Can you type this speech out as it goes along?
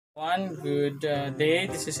Good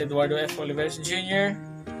day. This is Eduardo F. Oliveros Jr.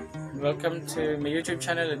 Welcome to my YouTube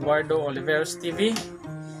channel, Eduardo Oliveros TV.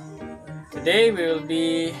 Today we will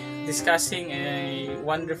be discussing a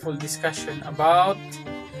wonderful discussion about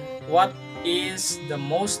what is the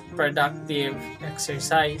most productive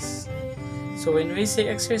exercise. So when we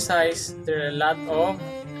say exercise, there are a lot of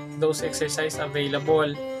those exercise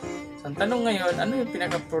available. So ang tanong ngayon, ano yung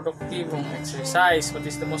pinaka-produktibong exercise? What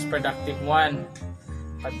is the most productive one?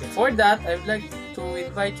 But before that, I would like to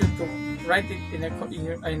invite you to write it in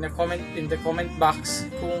the comment box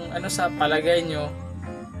kung ano sa palagay nyo,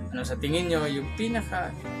 ano sa tingin nyo yung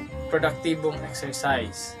pinaka produktibong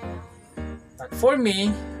exercise. But for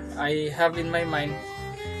me, I have in my mind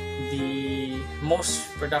the most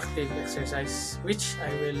productive exercise which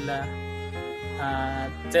I will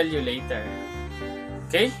tell you later.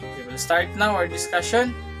 Okay, we will start now our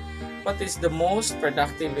discussion. What is the most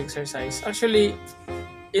productive exercise? Actually,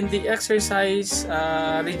 in the exercise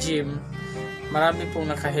regime, marami pong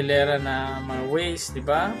nakahilera na mga ways, di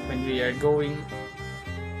ba? When we are going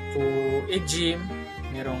to a gym,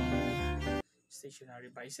 mayroong stationary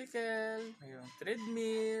bicycle, mayroong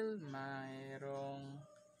treadmill, mayroong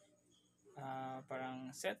parang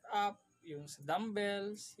setup, yung sa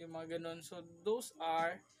dumbbells, yung mga ganun. So, those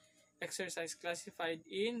are exercise classified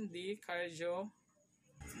in the cardio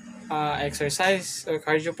exercise or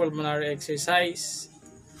cardiopulmonary exercise.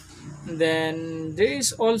 Then there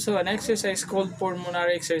is also an exercise called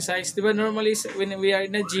pulmonary exercise. Diba normally when we are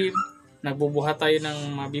in a gym, nagbubuhat tayo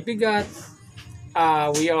ng mabibigat.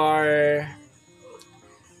 We are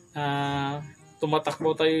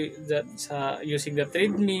tumatakbo tayo sa using the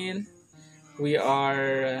treadmill. We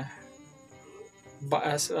are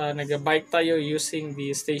nag-bike tayo using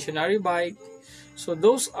the stationary bike. So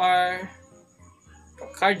those are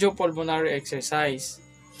cardiopulmonary exercise.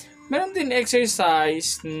 Meron din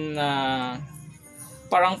exercise na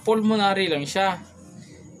parang pulmonary lang siya.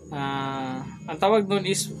 Ang tawag doon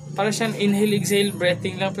is parang siyang inhale-exhale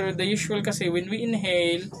breathing lang. Pero the usual kasi when we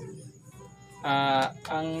inhale,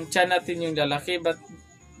 ang tiyan natin yung lalaki. But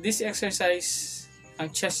this exercise,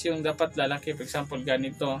 ang chest yung dapat lalaki. For example,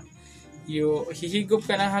 ganito. Hihigop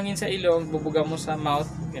ka ng hangin sa ilong, bubuga mo sa mouth,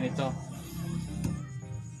 ganito.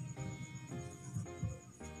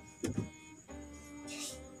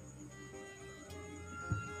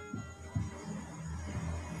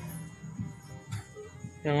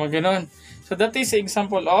 Yung mga ganun. So that is an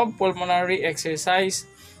example of pulmonary exercise.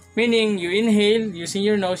 Meaning, you inhale using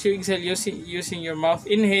your nose, you exhale using your mouth.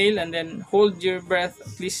 Inhale and then hold your breath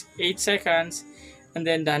at least 8 seconds. And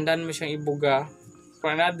then dahan-dahan mo siyang ibuga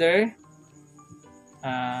for another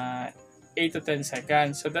 8 to 10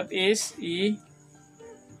 seconds. So that is a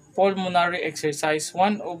pulmonary exercise.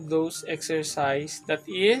 One of those exercise that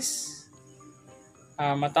is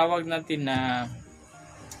matawag natin na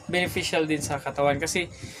beneficial din sa katawan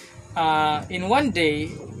kasi in one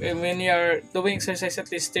day when you are doing exercise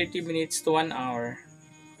at least 30 minutes to 1 hour,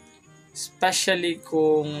 especially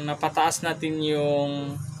kung napataas natin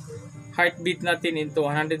yung heartbeat natin into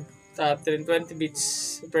 120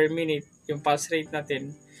 beats per minute, yung pulse rate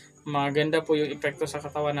natin, maganda po yung epekto sa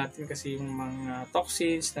katawan natin kasi yung mga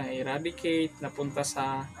toxins na eradicate napunta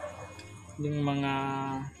sa yung mga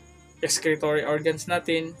excretory organs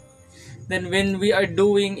natin. Then when we are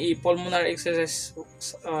doing a pulmonary exercise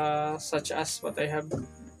such as what I have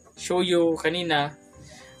show you kanina,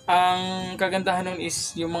 ang kagandahan nun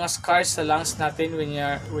is yung mga scars sa lungs natin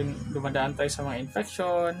when dumadaan tayo sa mga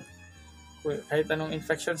infection, kahit anong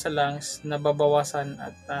infection sa lungs, nababawasan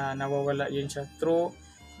at nawawala yun siya through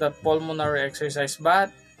the pulmonary exercise.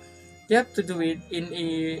 But you have to do it in a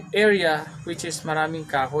area which is maraming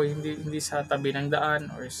kahoy, hindi sa tabi ng daan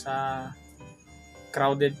or sa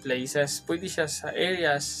crowded places. Pwede siya sa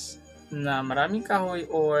areas na maraming kahoy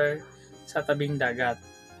or sa tabing dagat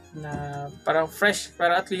na parang fresh,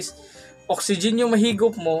 para at least oxygen yung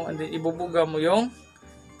mahigop mo and then ibubuga mo yung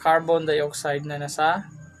carbon dioxide na nasa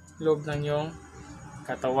loob ng yung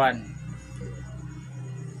katawan.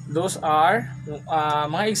 Those are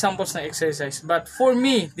mga examples ng exercise. But for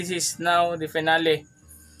me, this is now the finale.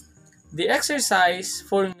 The exercise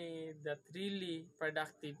for me that really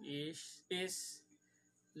productive is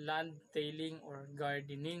land tailing or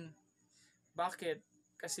gardening. Bakit?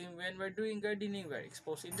 Kasi when we're doing gardening, we're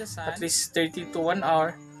exposed in the sun at least 30 to 1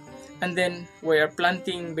 hour. And then we are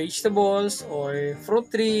planting vegetables or fruit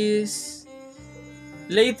trees.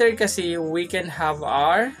 Later kasi we can have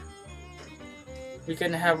our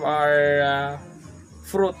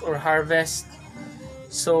fruit or harvest.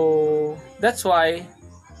 So that's why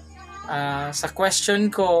sa question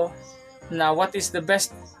ko na what is the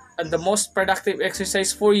best the most productive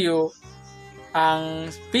exercise for you,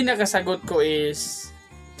 ang pinakasagot ko is,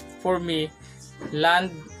 for me,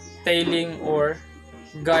 land tailing or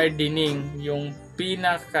gardening. Yung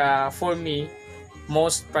pinaka, for me,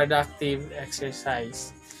 most productive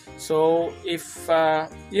exercise. So, if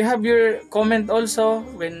you have your comment also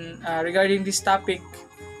when regarding this topic,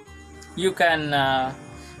 you can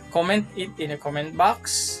comment it in a comment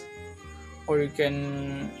box, or you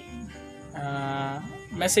can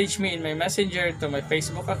message me in my messenger to my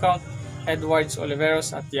Facebook account,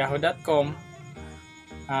 edwardsoliveros@yahoo.com,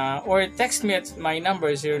 or text me at my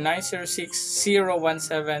number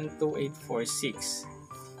 0906-017-2846.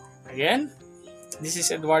 Again, this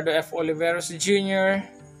is Eduardo F. Oliveros Jr.,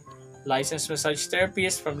 licensed massage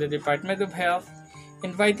therapist from the Department of Health,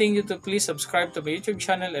 inviting you to please subscribe to my YouTube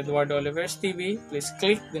channel, Eduardo Oliveros TV. Please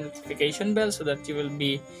click the notification bell so that you will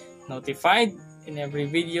be notified in every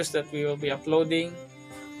videos that we will be uploading.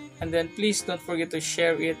 And then please don't forget to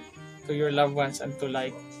share it to your loved ones and to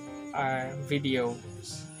like our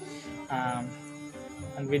videos.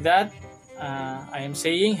 And with that, I am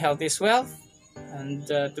saying health is wealth, and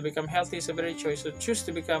to become healthy is a better choice. So choose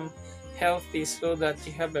to become healthy so that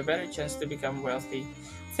you have a better chance to become wealthy.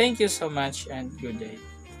 Thank you so much and good day.